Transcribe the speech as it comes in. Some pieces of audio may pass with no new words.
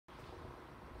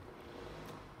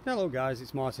Hello guys,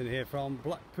 it's Martin here from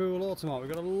Blackpool Automart.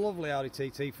 We've got a lovely Audi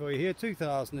TT for you here,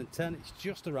 2010. It's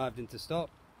just arrived into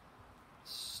stock.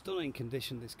 Stunning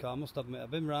condition this car, I must admit. I've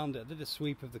been round it, I did a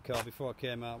sweep of the car before I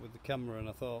came out with the camera, and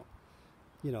I thought,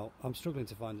 you know, I'm struggling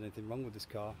to find anything wrong with this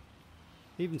car.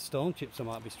 Even stone chips I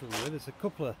might be struggling with. There's a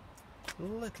couple of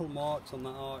little marks on that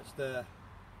arch there.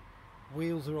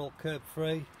 Wheels are all curb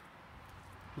free,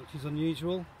 which is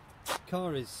unusual. The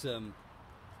car is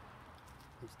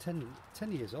it's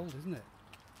 10 years old, isn't it?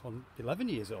 Or 11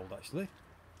 years old actually.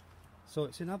 So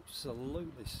it's in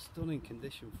absolutely stunning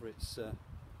condition for its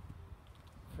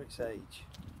age.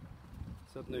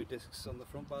 It's had new discs on the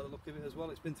front by the look of it as well.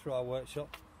 It's been through our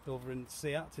workshop over in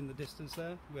Seat in the distance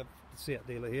there. We have the Seat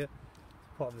dealer here,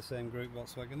 part of the same group,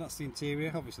 Volkswagen. That's the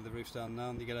interior. Obviously the roof's down now,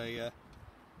 and you get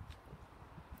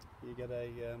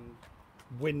a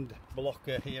wind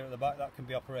blocker here at the back that can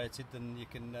be operated, and you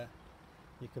can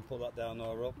put that down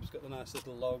or up. It's got the nice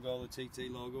little logo, the TT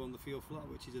logo on the fuel flat,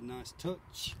 which is a nice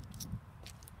touch.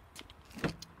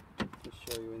 Just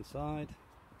show you inside.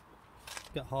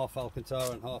 Got half Alcantara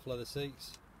and half leather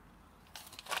seats.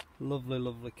 Lovely,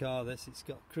 lovely car this. It's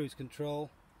got cruise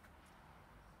control.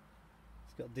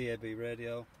 It's got DAB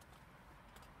radio.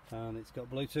 And it's got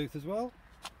Bluetooth as well.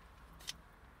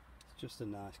 It's just a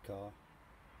nice car.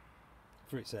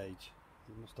 For its age,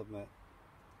 you must admit.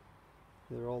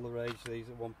 They're all the rage these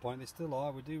at one point. They still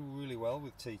are. We do really well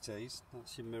with TTs.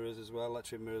 That's your mirrors as well,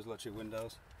 electric mirrors, electric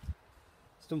windows.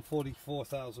 It's done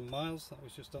 44,000 miles. That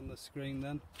was just on the screen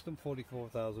then. It's done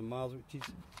 44,000 miles, which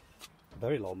is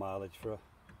very low mileage for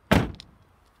an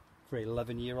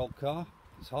 11-year-old car.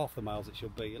 It's half the miles it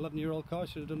should be. 11-year-old car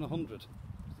should have done 100.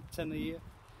 10 a year.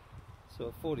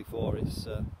 So 44 is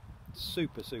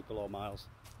super low miles.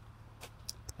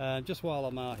 Just while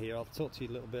I'm out here, I'll talk to you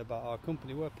a little bit about our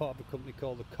company. We're part of a company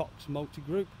called the Cox Motor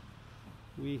Group.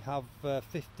 We have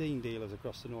 15 dealers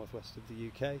across the northwest of the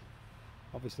UK.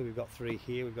 Obviously we've got 3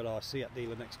 here. We've got our Seat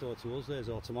dealer next door to us. There's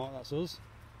Automart, that's us.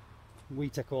 We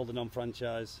take all the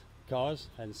non-franchise cars,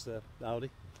 hence the Audi.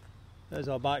 There's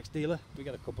our bikes dealer. We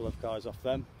get a couple of cars off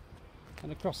them.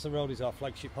 And across the road is our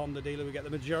flagship Honda dealer. We get the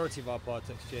majority of our part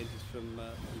exchanges from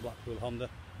Blackpool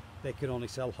Honda. They can only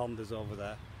sell Hondas over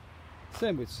there.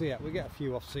 Same with Seat, we get a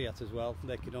few off Seat as well.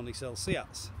 They can only sell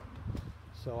Seats,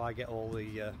 so I get all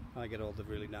the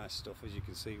really nice stuff. As you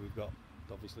can see, we've got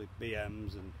obviously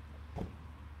BMs and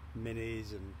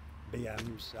Minis and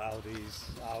BMs,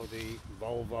 Audis, Audi,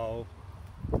 Volvo,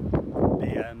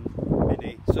 BM,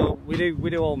 Mini. So we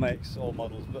do all makes, all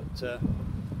models, but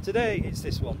today it's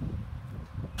this one.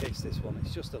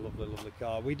 It's just a lovely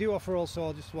car. We do offer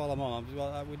also, just while I'm on,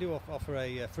 we do offer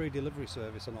a free delivery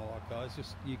service on all our cars,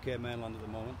 just UK mainland at the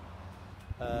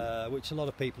moment, which a lot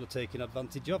of people are taking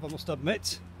advantage of, I must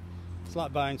admit. It's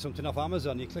like buying something off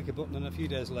Amazon. You click a button and a few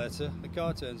days later the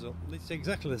car turns up. It's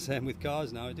exactly the same with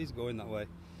cars now. It is going that way.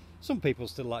 Some people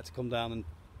still like to come down and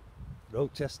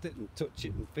road test it and touch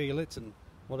it and feel it and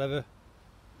whatever,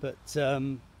 but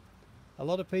a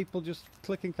lot of people just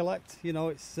click and collect. You know,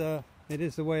 it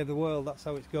is the way of the world. That's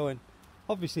how it's going.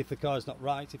 Obviously, if the car's not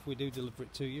right, if we do deliver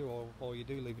it to you, or you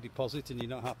do leave a deposit and you're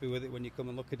not happy with it when you come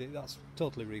and look at it, that's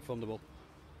totally refundable.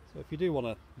 So if you do want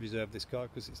to reserve this car,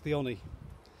 because it's the only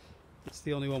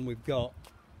one we've got,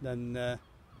 then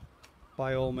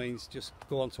by all means just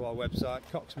go onto our website,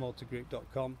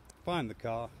 coxmotorgroup.com, find the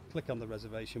car, click on the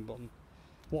reservation button.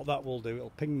 What that will do, it'll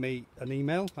ping me an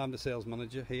email. I'm the sales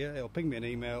manager here. It'll ping me an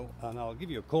email and I'll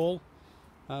give you a call.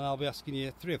 And I'll be asking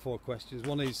you 3 or 4 questions.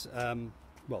 One is,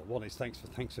 thanks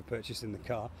for purchasing the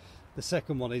car. The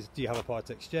second one is, do you have a part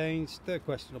exchange? Third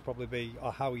question will probably be,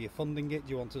 how are you funding it?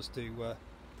 Do you want us to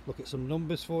look at some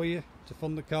numbers for you to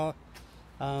fund the car?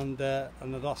 And the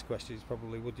last question is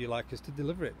probably, would you like us to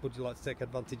deliver it? Would you like to take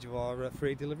advantage of our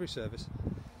free delivery service?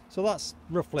 So that's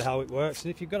roughly how it works.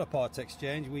 And if you've got a part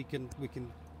exchange, we can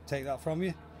take that from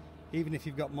you. Even if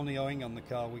you've got money owing on the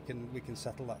car, we can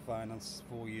settle that finance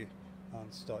for you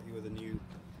and start you with a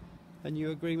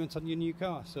new agreement on your new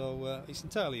car. So it's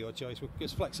entirely your choice. We're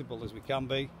as flexible as we can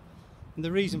be. And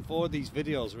the reason for these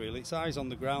videos, really, it's eyes on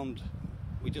the ground.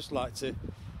 We just like to.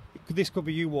 This could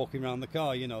be you walking around the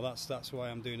car. You know, that's why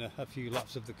I'm doing a few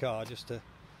laps of the car, just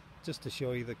to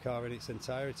show you the car in its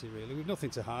entirety. Really, we've nothing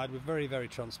to hide. We're very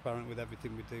transparent with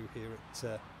everything we do here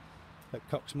at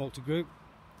Cox Motor Group.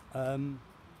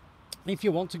 If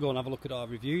you want to go and have a look at our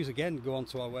reviews, again, go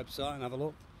onto our website and have a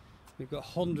look. We've got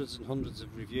hundreds and hundreds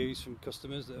of reviews from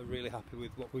customers that are really happy with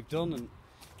what we've done and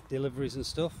deliveries and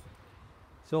stuff.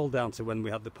 It's all down to when we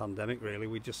had the pandemic, really.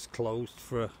 We just closed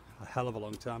for a hell of a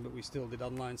long time, but we still did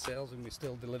online sales and we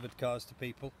still delivered cars to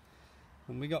people.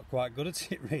 and we got quite good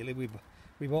at it really. We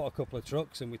bought a couple of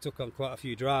trucks and we took on quite a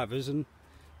few drivers, and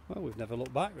well, we've never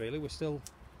looked back really. We're still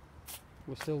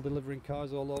delivering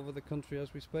cars all over the country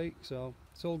as we speak, so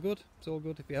it's all good. It's all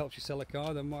good. If it helps you sell a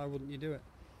car, then why wouldn't you do it?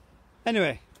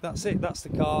 Anyway, that's it. That's the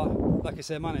car. Like I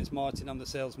say, my name's Martin. I'm the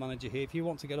sales manager here. If you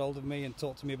want to get hold of me and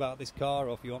talk to me about this car,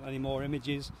 or if you want any more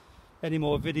images, any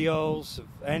more videos of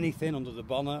anything under the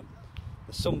bonnet,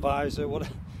 the sun visor,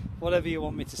 whatever you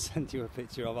want me to send you a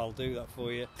picture of, I'll do that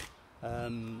for you.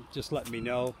 Just let me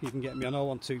know. You can get me on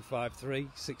 01253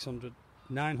 600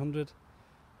 900,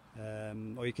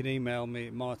 or you can email me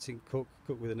at Martin Cook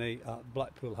with an E at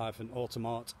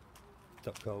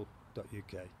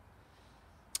Blackpool-Automart.co.uk.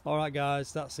 Alright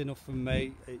guys, that's enough from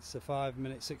me. It's a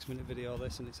 5-minute, 6-minute video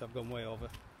this, and I've gone way over.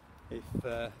 If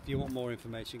you want more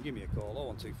information, give me a call,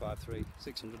 01253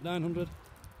 600 900.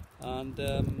 And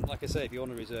like I say, if you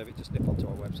want to reserve it, just nip onto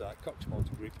our website,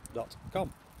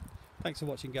 coxmotorgroup.com. Thanks for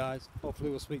watching guys.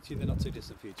 Hopefully we'll speak to you in the not too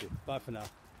distant future. Bye for now.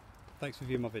 Thanks for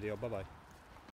viewing my video. Bye bye.